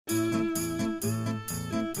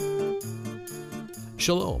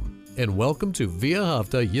Shalom, and welcome to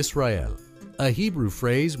V'ahavta Yisrael, a Hebrew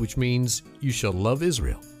phrase which means you shall love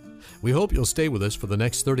Israel. We hope you'll stay with us for the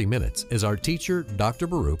next 30 minutes as our teacher, Dr.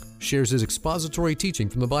 Baruch, shares his expository teaching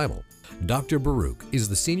from the Bible. Dr. Baruch is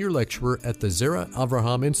the senior lecturer at the Zera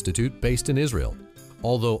Avraham Institute based in Israel.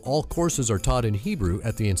 Although all courses are taught in Hebrew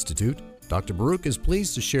at the Institute, Dr. Baruch is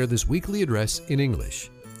pleased to share this weekly address in English.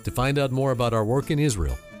 To find out more about our work in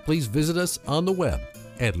Israel, please visit us on the web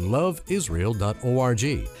at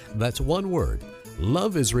loveisrael.org. That's one word,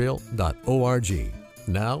 loveisrael.org.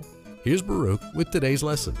 Now, here's Baruch with today's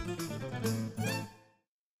lesson.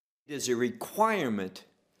 It is a requirement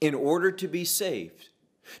in order to be saved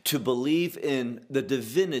to believe in the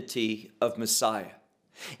divinity of Messiah.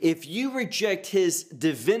 If you reject his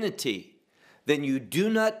divinity, then you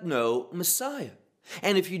do not know Messiah.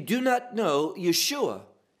 And if you do not know Yeshua,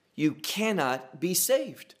 you cannot be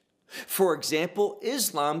saved. For example,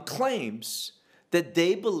 Islam claims that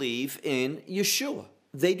they believe in Yeshua.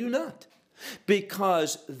 They do not,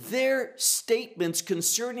 because their statements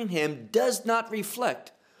concerning him does not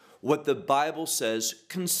reflect what the Bible says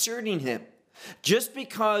concerning him. Just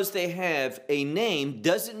because they have a name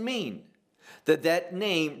doesn't mean that that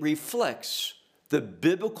name reflects the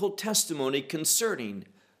biblical testimony concerning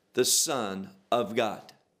the Son of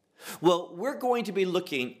God. Well, we're going to be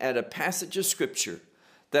looking at a passage of Scripture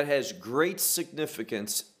that has great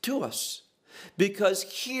significance to us. Because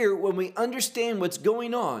here, when we understand what's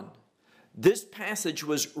going on, this passage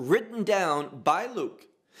was written down by Luke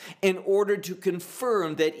in order to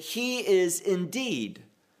confirm that he is indeed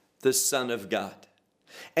the Son of God.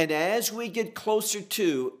 And as we get closer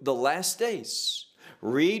to the last days,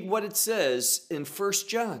 read what it says in 1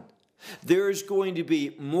 John. There is going to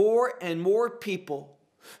be more and more people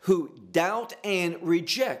who doubt and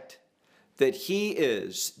reject that he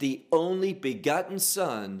is the only begotten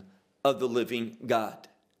Son of the living God.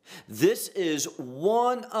 This is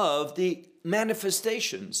one of the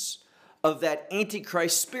manifestations of that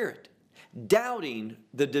Antichrist spirit, doubting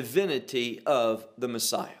the divinity of the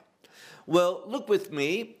Messiah. Well, look with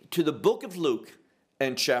me to the book of Luke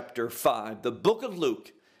and chapter 5. The book of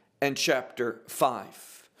Luke and chapter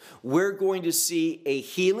 5. We're going to see a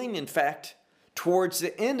healing. In fact, towards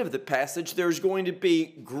the end of the passage, there's going to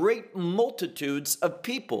be great multitudes of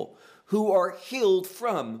people who are healed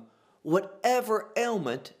from whatever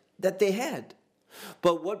ailment that they had.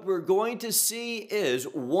 But what we're going to see is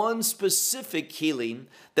one specific healing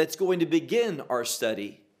that's going to begin our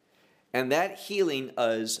study, and that healing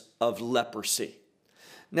is of leprosy.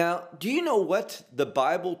 Now, do you know what the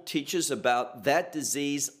Bible teaches about that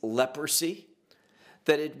disease, leprosy?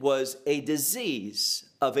 That it was a disease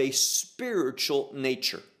of a spiritual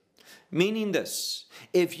nature. Meaning this,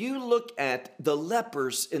 if you look at the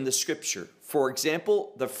lepers in the Scripture, for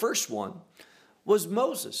example, the first one was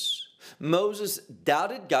Moses. Moses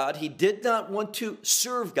doubted God. He did not want to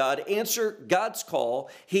serve God, answer God's call.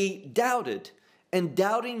 He doubted, and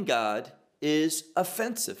doubting God is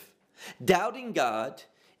offensive. Doubting God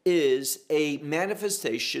is a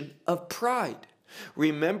manifestation of pride.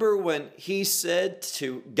 Remember when he said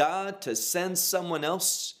to God to send someone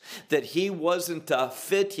else, that he wasn't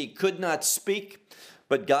fit, he could not speak,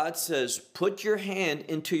 but God says, put your hand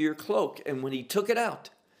into your cloak, and when he took it out,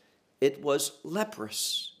 it was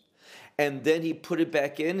leprous. And then he put it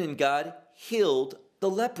back in, and God healed the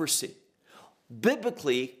leprosy.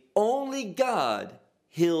 Biblically, only God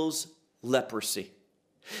heals leprosy,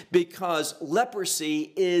 because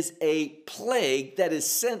leprosy is a plague that is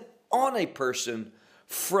sent on a person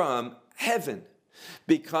from heaven,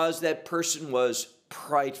 because that person was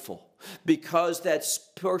prideful, because that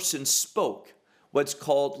person spoke what's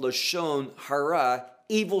called lashon hara,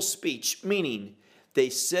 evil speech, meaning they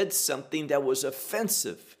said something that was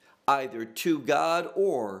offensive either to God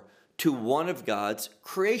or to one of God's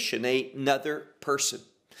creation, another person.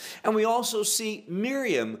 And we also see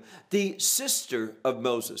Miriam, the sister of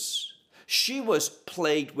Moses. She was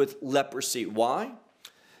plagued with leprosy. Why?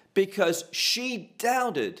 Because she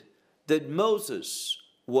doubted that Moses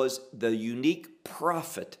was the unique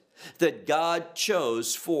prophet that God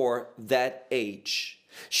chose for that age.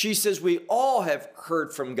 She says, we all have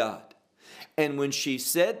heard from God. And when she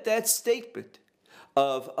said that statement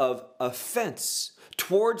of offense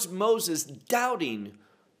towards Moses, doubting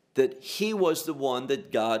that he was the one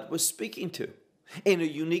that God was speaking to in a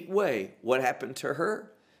unique way, what happened to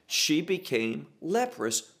her? She became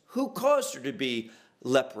leprous. Who caused her to be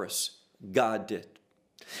leprous? God did.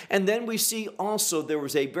 And then we see also there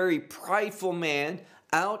was a very prideful man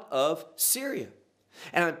out of Syria.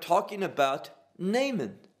 And I'm talking about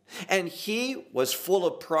Naaman. And he was full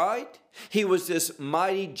of pride. He was this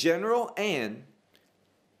mighty general, and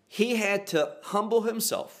he had to humble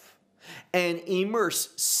himself and immerse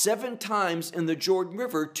 7 times in the Jordan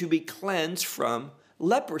River to be cleansed from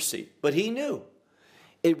leprosy. But he knew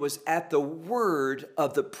it was at the word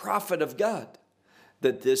of the prophet of God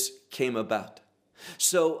that this came about.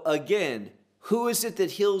 So again, who is it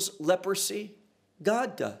that heals leprosy?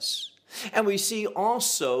 God does. And we see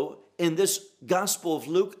also in this Gospel of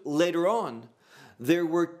Luke later on, there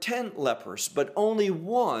were 10 lepers, but only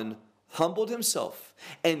one humbled himself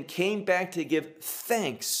and came back to give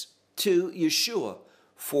thanks to Yeshua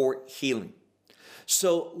for healing.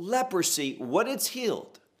 So leprosy, what it's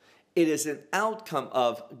healed, it is an outcome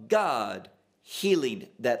of God healing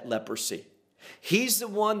that leprosy. He's the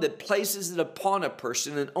one that places it upon a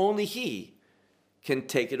person, and only he can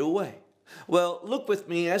take it away. Well, look with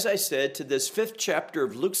me, as I said, to this 5th chapter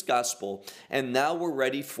of Luke's Gospel, and now we're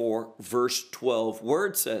ready for verse 12, where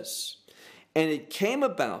it says, "And it came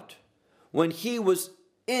about when he was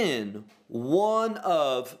in one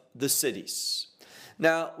of the cities."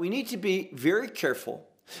 Now, we need to be very careful,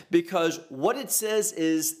 because what it says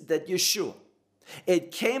is that Yeshua,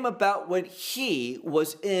 it came about when he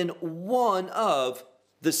was in one of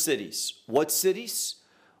the cities. What cities?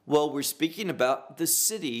 Well, we're speaking about the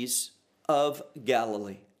cities of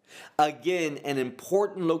Galilee. Again, an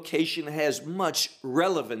important location has much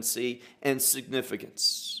relevancy and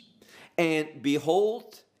significance. "And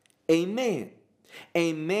behold, a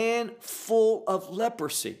man full of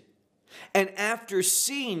leprosy. And after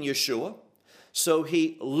seeing Yeshua," so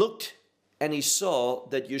he looked and he saw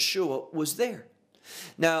that Yeshua was there.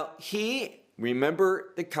 Now,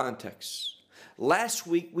 remember the context. Last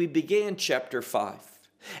week we began chapter 5.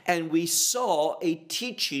 And we saw a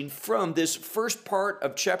teaching from this first part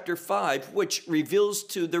of chapter 5, which reveals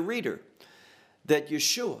to the reader that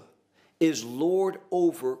Yeshua is Lord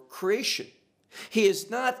over creation. He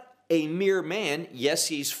is not a mere man. Yes,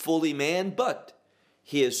 he's fully man, but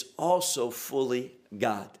he is also fully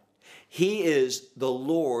God. He is the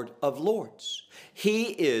Lord of lords.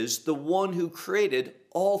 He is the one who created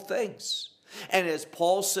all things. And as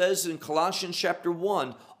Paul says in Colossians chapter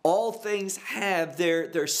 1, all things have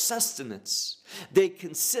their sustenance. They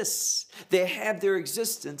consist. They have their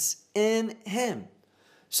existence in him.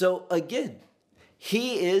 So again,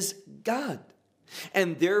 he is God.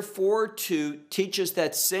 And therefore, to teach us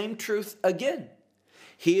that same truth again,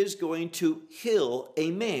 he is going to heal a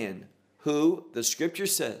man who, the scripture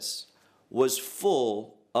says, was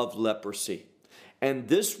full of leprosy. And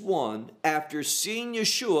this one, after seeing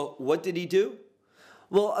Yeshua, what did he do?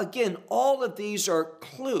 Well, again, all of these are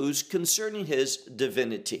clues concerning his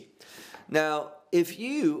divinity. Now, if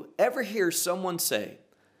you ever hear someone say,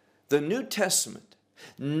 the New Testament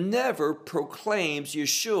never proclaims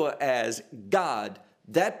Yeshua as God,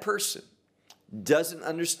 that person doesn't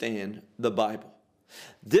understand the Bible.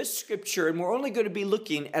 This scripture, and we're only going to be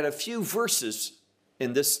looking at a few verses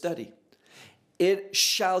in this study, it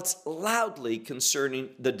shouts loudly concerning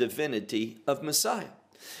the divinity of Messiah.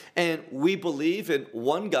 And we believe in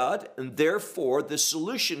one God, and therefore the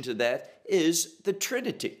solution to that is the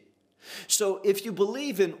Trinity. So if you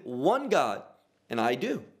believe in one God, and I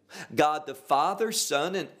do, God the Father,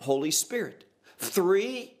 Son, and Holy Spirit,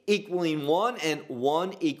 3 equaling 1 and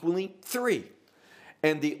 1 equaling 3.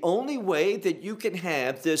 And the only way that you can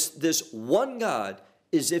have this one God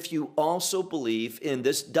is if you also believe in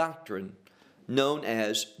this doctrine known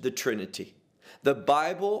as the Trinity. The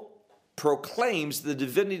Bible proclaims the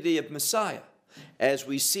divinity of Messiah, as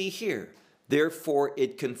we see here. Therefore,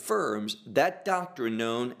 it confirms that doctrine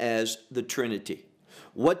known as the Trinity.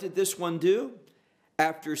 What did this one do?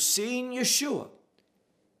 After seeing Yeshua,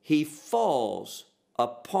 he falls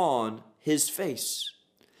upon his face,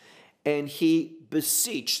 and he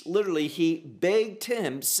beseeched, literally he begged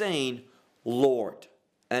him, saying, Lord.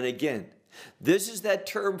 And again, this is that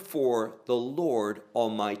term for the Lord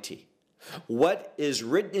Almighty. What is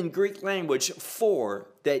written in Greek language for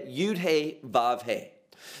that Yud-He, Vav-He.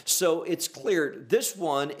 So it's clear this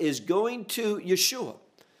one is going to Yeshua,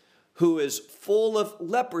 who is full of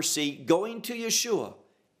leprosy, going to Yeshua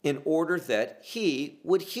in order that he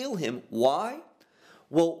would heal him. Why?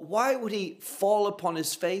 Well, why would he fall upon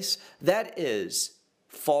his face? That is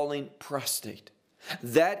falling prostrate.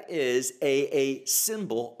 That is a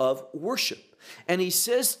symbol of worship. And he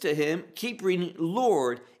says to him, keep reading,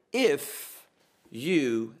 Lord, if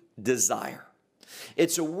you desire.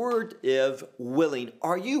 It's a word of willing.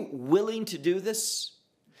 Are you willing to do this?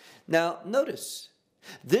 Now, notice,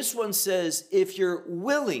 this one says, if you're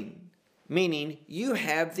willing, meaning you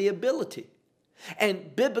have the ability.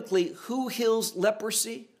 And biblically, who heals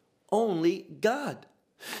leprosy? Only God.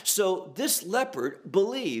 So this leopard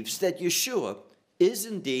believes that Yeshua is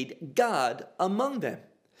indeed God among them.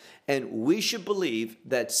 And we should believe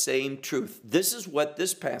that same truth. This is what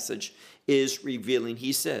this passage is revealing.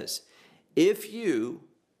 He says, if you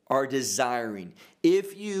are desiring,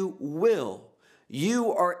 if you will,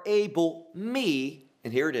 you are able, me,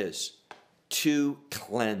 and here it is, to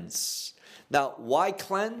cleanse. Now, why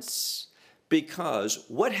cleanse? Because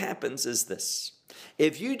what happens is this.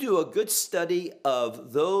 If you do a good study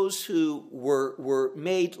of those who were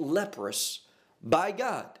made leprous by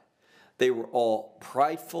God, they were all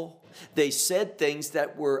prideful. They said things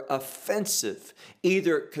that were offensive,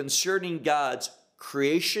 either concerning God's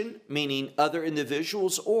creation, meaning other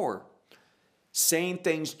individuals, or saying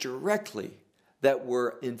things directly that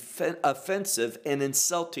were offensive and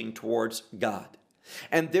insulting towards God.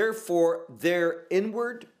 And therefore, their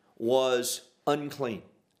inward was unclean.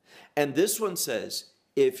 And this one says,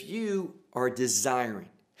 if you are desiring,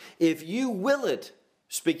 if you will it,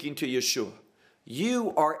 speaking to Yeshua,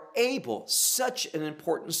 you are able, such an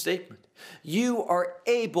important statement, you are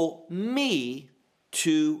able me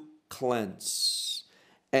to cleanse.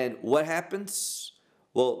 And what happens?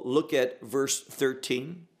 Well, look at verse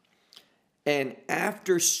 13. And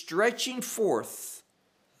after stretching forth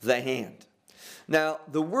the hand. Now,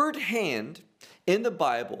 the word hand in the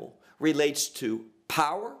Bible relates to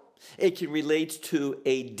power. It can relate to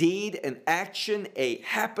a deed, an action, a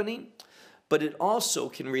happening, but it also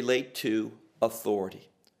can relate to authority.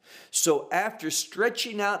 So after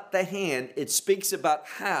stretching out the hand, it speaks about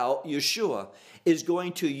how Yeshua is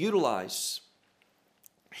going to utilize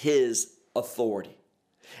his authority.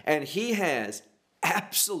 And he has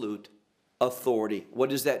absolute authority. What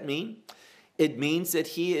does that mean? It means that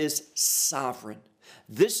he is sovereign.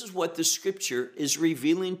 This is what the scripture is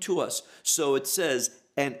revealing to us. So it says,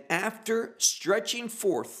 and after stretching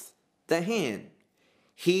forth the hand,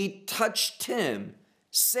 he touched him,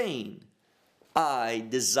 saying, I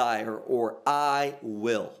desire, or I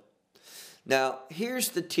will. Now, here's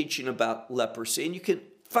the teaching about leprosy, and you can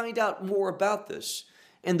find out more about this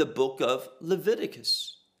in the book of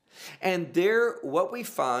Leviticus. And there, what we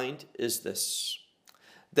find is this,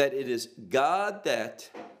 that it is God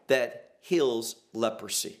that heals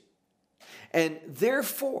leprosy. And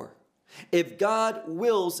therefore, if God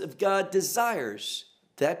wills, if God desires,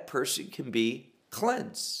 that person can be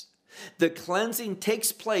cleansed. The cleansing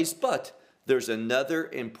takes place, but there's another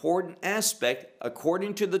important aspect,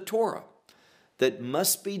 according to the Torah, that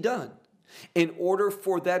must be done in order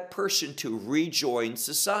for that person to rejoin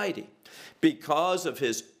society. Because of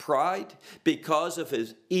his pride, because of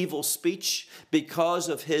his evil speech, because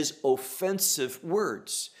of his offensive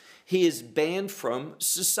words, he is banned from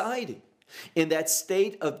society in that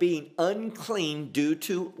state of being unclean due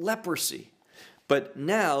to leprosy. But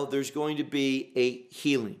now there's going to be a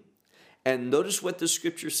healing. And notice what the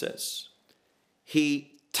scripture says.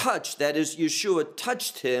 He touched, that is, Yeshua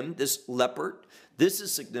touched him, this leopard. This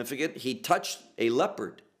is significant. He touched a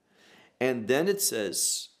leopard. And then it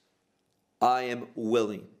says, I am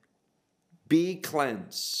willing. Be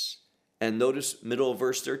cleansed. And notice middle of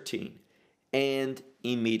verse 13. And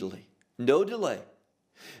immediately. No delay.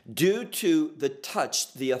 Due to the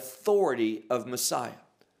touch, the authority of Messiah.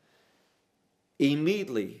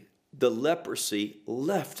 Immediately the leprosy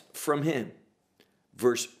left from him.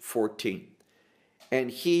 Verse 14. And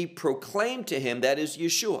he proclaimed to him, that is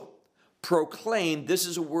Yeshua. Proclaimed, this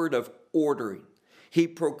is a word of ordering. He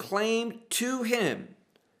proclaimed to him,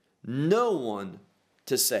 no one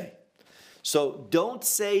to say. So don't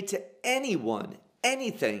say to anyone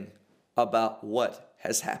anything about what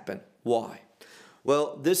has happened. Why?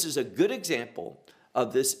 Well, this is a good example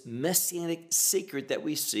of this messianic secret that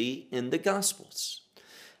we see in the Gospels.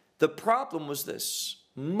 The problem was this.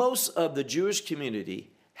 Most of the Jewish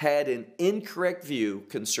community had an incorrect view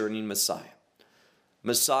concerning Messiah.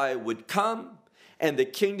 Messiah would come and the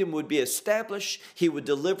kingdom would be established. He would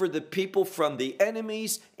deliver the people from the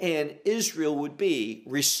enemies, and Israel would be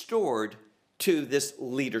restored to this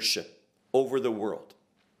leadership over the world.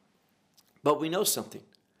 But we know something.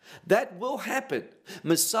 That will happen.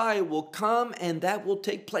 Messiah will come and that will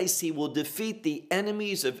take place. He will defeat the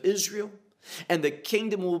enemies of Israel, and the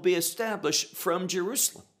kingdom will be established from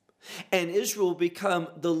Jerusalem. And Israel will become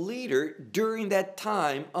the leader during that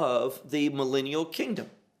time of the millennial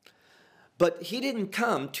kingdom. But he didn't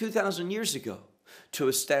come 2,000 years ago to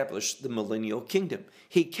establish the millennial kingdom.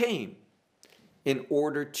 He came in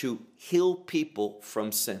order to heal people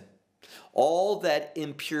from sin. All that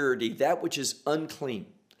impurity, that which is unclean,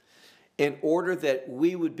 in order that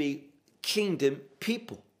we would be kingdom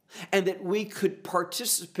people and that we could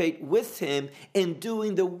participate with him in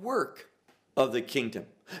doing the work of the kingdom,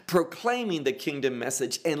 proclaiming the kingdom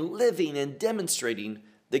message and living and demonstrating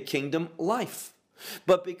the kingdom life.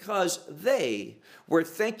 But because they were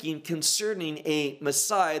thinking concerning a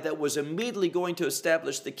Messiah that was immediately going to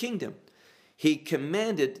establish the kingdom, he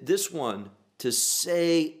commanded this one to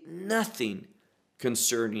say nothing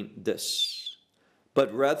concerning this.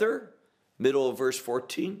 But rather, middle of verse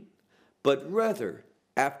 14, but rather,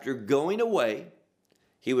 after going away,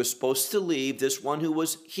 he was supposed to leave this one who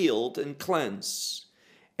was healed and cleansed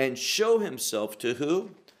and show himself to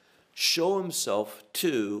who? Show himself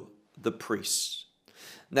to the priests.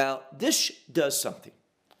 Now, this does something.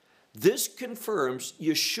 This confirms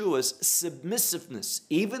Yeshua's submissiveness,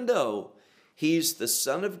 even though he's the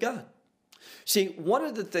Son of God. See, one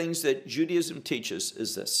of the things that Judaism teaches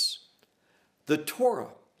is this. The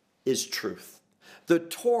Torah is truth. The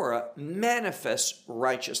Torah manifests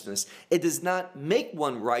righteousness. It does not make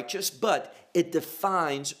one righteous, but it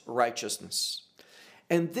defines righteousness.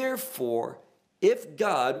 And therefore, if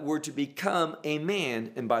God were to become a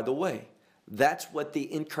man, and by the way, that's what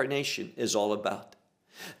the incarnation is all about.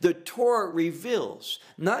 The Torah reveals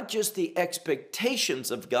not just the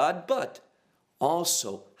expectations of God, but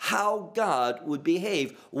also how God would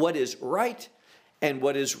behave, what is right and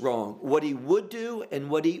what is wrong, what he would do and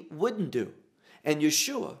what he wouldn't do. And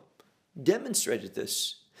Yeshua demonstrated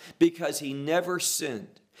this because he never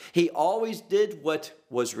sinned. He always did what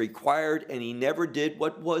was required and he never did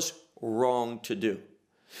what was wrong to do.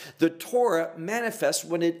 The Torah manifests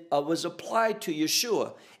when it was applied to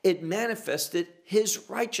Yeshua. It manifested his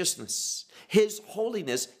righteousness, his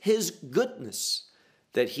holiness, his goodness,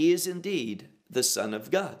 that he is indeed the Son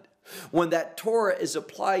of God. When that Torah is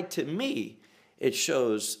applied to me, it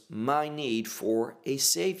shows my need for a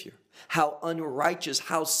Savior, how unrighteous,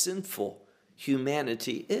 how sinful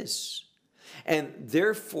humanity is. And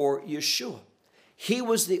therefore, Yeshua, he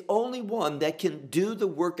was the only one that can do the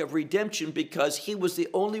work of redemption because he was the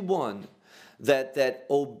only one that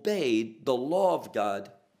obeyed the law of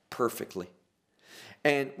God perfectly.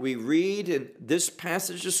 And we read in this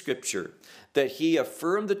passage of Scripture that he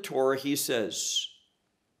affirmed the Torah. He says,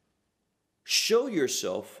 show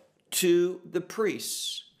yourself to the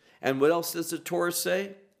priests. And what else does the Torah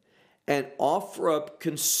say? And offer up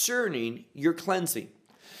concerning your cleansing.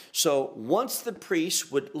 So once the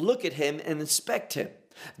priest would look at him and inspect him,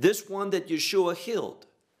 this one that Yeshua healed,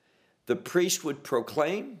 the priest would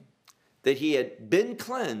proclaim that he had been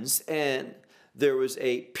cleansed, and there was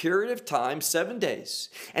a period of time, 7 days.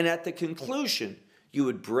 And at the conclusion, you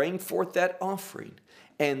would bring forth that offering,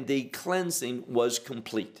 and the cleansing was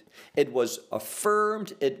complete. It was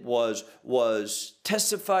affirmed, it was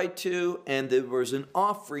testified to, and there was an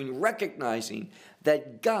offering recognizing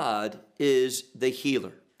that God is the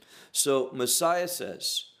healer. So Messiah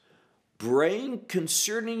says, bring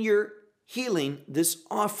concerning your healing this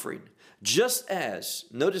offering, just as,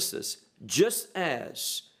 notice this, just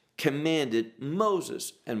as commanded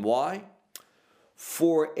Moses. And why?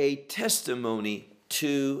 For a testimony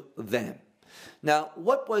to them. Now,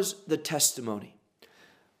 what was the testimony?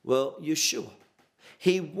 Well, Yeshua.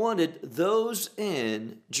 He wanted those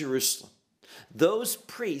in Jerusalem, those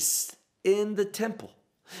priests in the temple,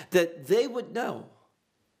 that they would know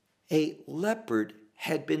a leopard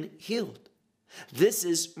had been healed. This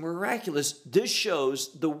is miraculous. This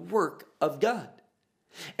shows the work of God.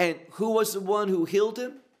 And who was the one who healed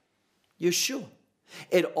him? Yeshua.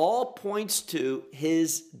 It all points to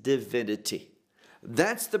his divinity.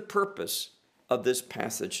 That's the purpose of this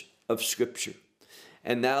passage of Scripture.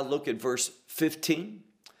 And now look at verse 15.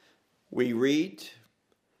 We read,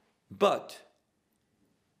 but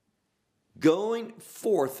going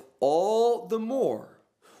forth all the more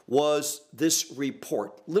was this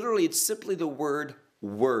report. Literally, it's simply the word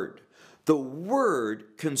word. The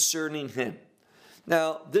word concerning him.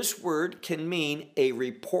 Now, this word can mean a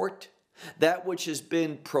report, that which has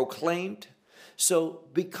been proclaimed. So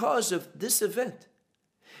because of this event,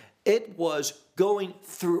 it was going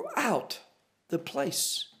throughout the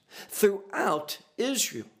place, throughout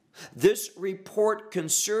Israel. This report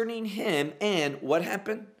concerning him, and what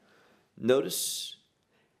happened? Notice,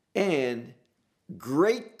 and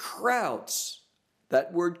great crowds.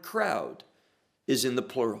 That word crowd is in the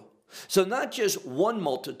plural. So not just one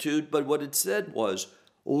multitude, but what it said was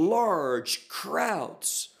large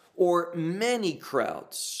crowds or many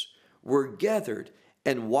crowds were gathered.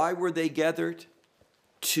 And why were they gathered?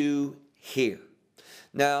 To hear.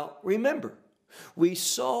 Now, remember, we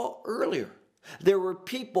saw earlier there were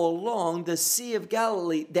people along the Sea of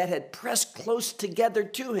Galilee that had pressed close together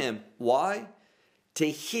to him. Why? To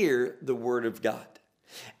hear the word of God.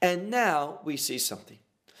 And now we see something.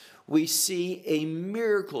 we see a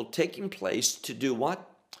miracle taking place to do what?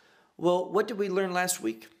 Well, what did we learn last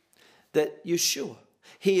week? That Yeshua,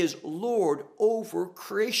 he is Lord over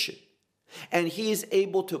creation. And he is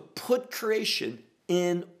able to put creation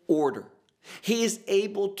in order. He is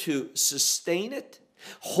able to sustain it,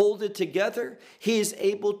 hold it together. He is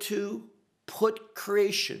able to put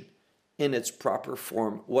creation in its proper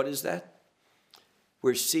form. What is that?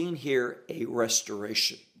 We're seeing here a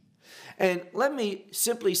restoration. And let me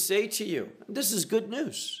simply say to you, this is good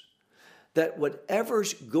news, that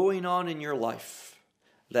whatever's going on in your life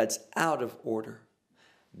that's out of order,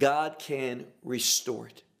 God can restore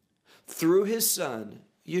it through his son,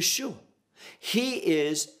 Yeshua. He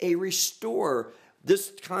is a restorer.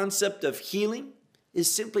 This concept of healing is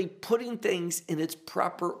simply putting things in its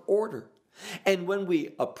proper order. And when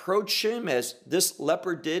we approach him, as this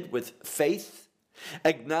leper did with faith,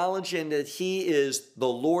 acknowledging that he is the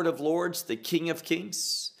Lord of Lords, the King of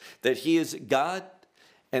Kings, that he is God,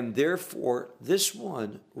 and therefore this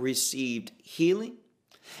one received healing,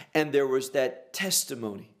 and there was that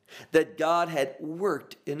testimony that God had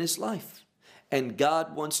worked in his life, and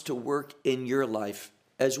God wants to work in your life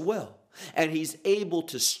as well. And he's able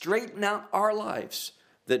to straighten out our lives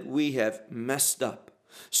that we have messed up.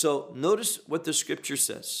 So notice what the scripture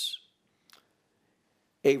says.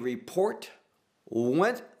 A report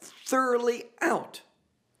went thoroughly out,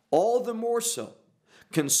 all the more so,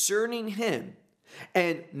 concerning him,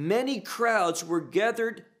 and many crowds were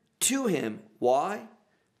gathered to him. Why?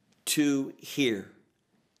 To hear.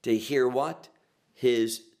 To hear what?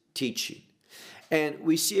 His teaching. And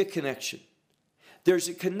we see a connection. There's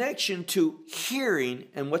a connection to hearing,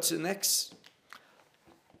 and what's the next?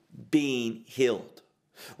 Being healed.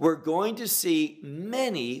 We're going to see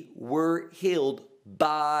many were healed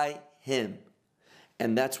by him.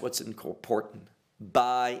 And that's what's important.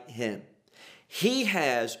 By him. He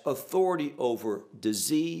has authority over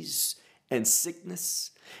disease and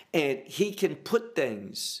sickness, and he can put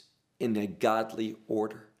things in a godly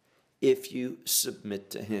order if you submit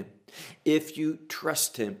to him, if you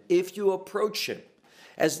trust him, if you approach him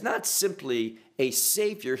as not simply a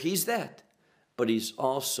Savior, he's that, but he's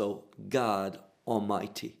also God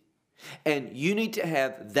Almighty. And you need to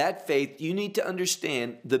have that faith. You need to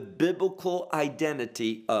understand the biblical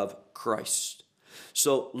identity of Christ.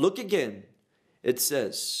 So look again. It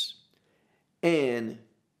says, and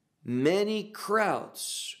many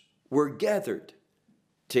crowds were gathered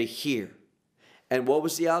to hear. And what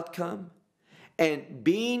was the outcome? And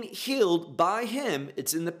being healed by him,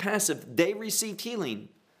 it's in the passive, they received healing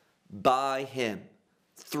by him,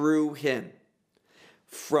 through him,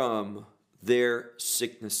 from their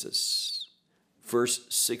sicknesses. Verse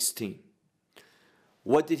 16.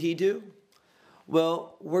 What did he do?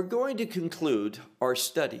 Well, we're going to conclude our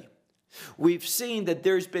study. We've seen that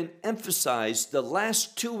there's been emphasized the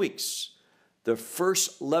last 2 weeks, the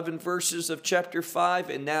first 11 verses of chapter 5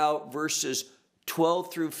 and now verses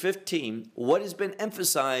 12 through 15. What has been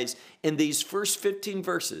emphasized in these first 15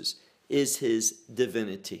 verses is his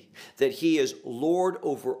divinity, that he is Lord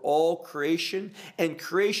over all creation, and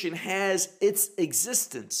creation has its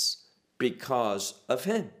existence because of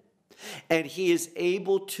him. And he is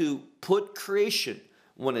able to put creation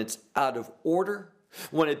when it's out of order,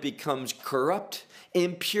 when it becomes corrupt,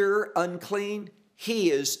 impure, unclean. He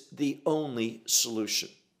is the only solution.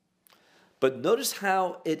 But notice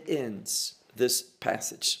how it ends, this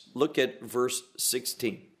passage. Look at verse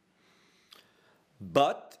 16.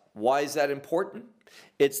 But, why is that important?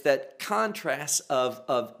 It's that contrast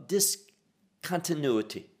of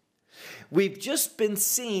discontinuity. We've just been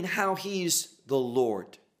seeing how he's the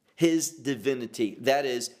Lord, his divinity. That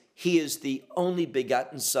is, he is the only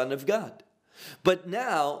begotten Son of God. But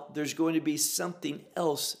now there's going to be something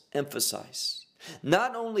else emphasized.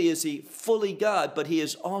 Not only is he fully God, but he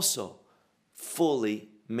is also fully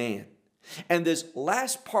man. And this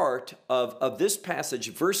last part of this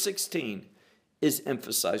passage, verse 16, is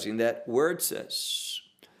emphasizing that where it says,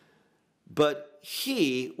 but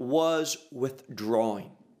he was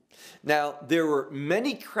withdrawing. Now, there were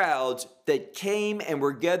many crowds that came and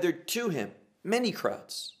were gathered to him, many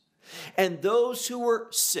crowds. And those who were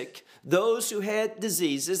sick, those who had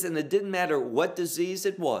diseases, and it didn't matter what disease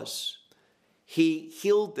it was, he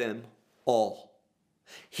healed them all.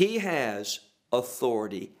 He has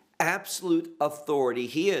authority, absolute authority.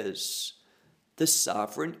 He is the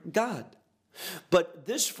sovereign God. But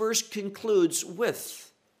this verse concludes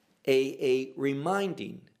with a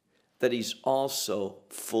reminding that he's also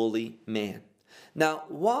fully man. Now,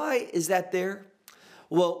 why is that there?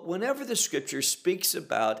 Well, whenever the scripture speaks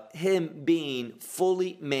about him being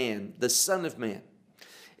fully man, the Son of Man,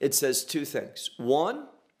 it says two things. One,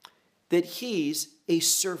 that he's a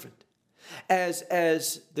servant.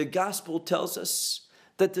 As the gospel tells us,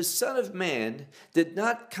 that the Son of Man did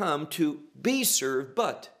not come to be served,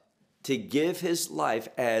 but to give his life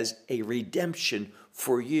as a redemption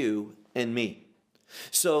for you and me.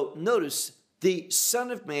 So notice, the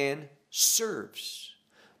Son of Man serves,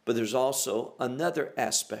 but there's also another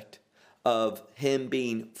aspect of him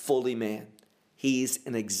being fully man. He's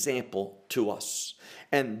an example to us.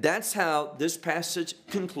 And that's how this passage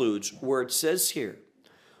concludes, where it says here,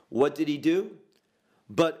 what did he do?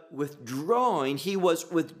 But withdrawing, he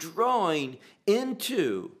was withdrawing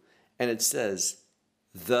into, and it says,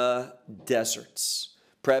 the deserts.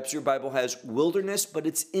 Perhaps your Bible has wilderness, but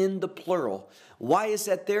it's in the plural. Why is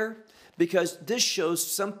that there? Because this shows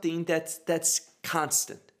something that's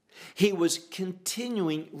constant. He was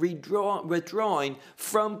continuing withdrawing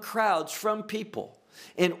from crowds, from people,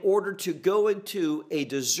 in order to go into a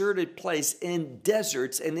deserted place, in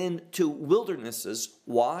deserts and into wildernesses.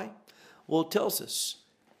 Why? Well, it tells us.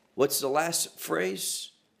 What's the last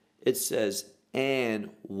phrase? It says, and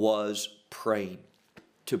was praying.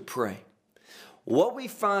 To pray. What we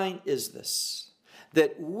find is this,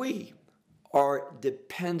 that we are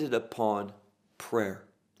dependent upon prayer.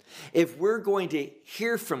 If we're going to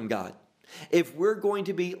hear from God, if we're going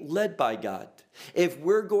to be led by God, if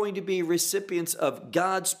we're going to be recipients of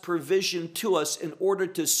God's provision to us in order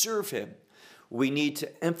to serve him, we need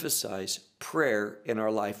to emphasize prayer in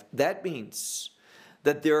our life. That means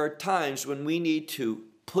that there are times when we need to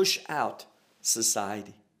push out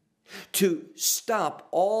society, to stop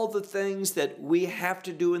all the things that we have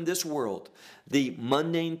to do in this world, the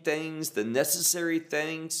mundane things, the necessary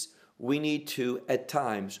things. We need to, at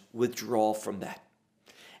times, withdraw from that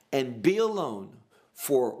and be alone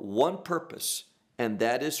for one purpose, and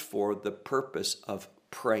that is for the purpose of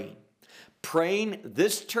praying. Praying,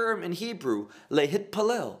 this term in Hebrew,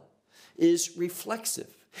 lehitpalel, is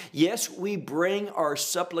reflexive. Yes, we bring our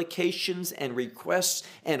supplications and requests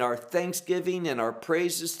and our thanksgiving and our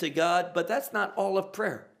praises to God, but that's not all of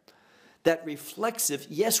prayer. That reflexive,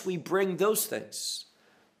 yes, we bring those things.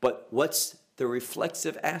 But what's the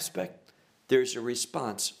reflexive aspect? There's a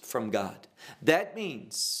response from God. That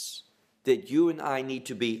means that you and I need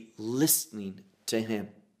to be listening to him.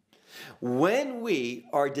 When we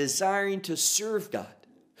are desiring to serve God,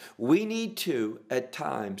 we need to, at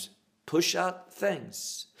times, push out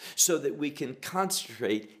things so that we can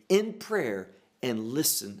concentrate in prayer and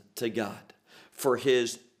listen to God for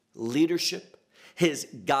his leadership, his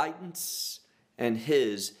guidance, and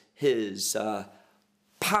his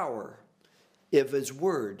power of his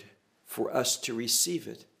word for us to receive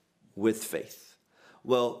it with faith.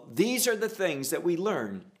 Well, these are the things that we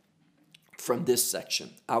learn from this section.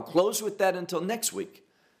 I'll close with that until next week.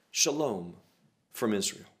 Shalom from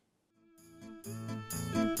Israel.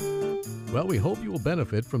 Well, we hope you will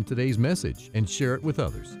benefit from today's message and share it with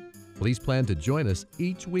others. Please plan to join us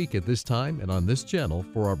each week at this time and on this channel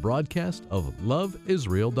for our broadcast of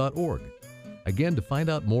loveisrael.org. Again, to find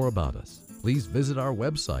out more about us, please visit our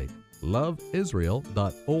website,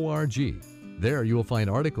 loveisrael.org. There you will find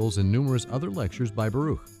articles and numerous other lectures by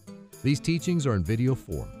Baruch. These teachings are in video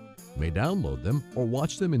form. You may download them or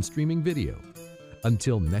watch them in streaming video.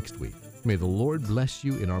 Until next week, may the Lord bless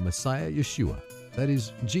you in our Messiah Yeshua, that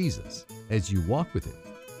is Jesus, as you walk with him.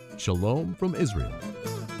 Shalom from Israel.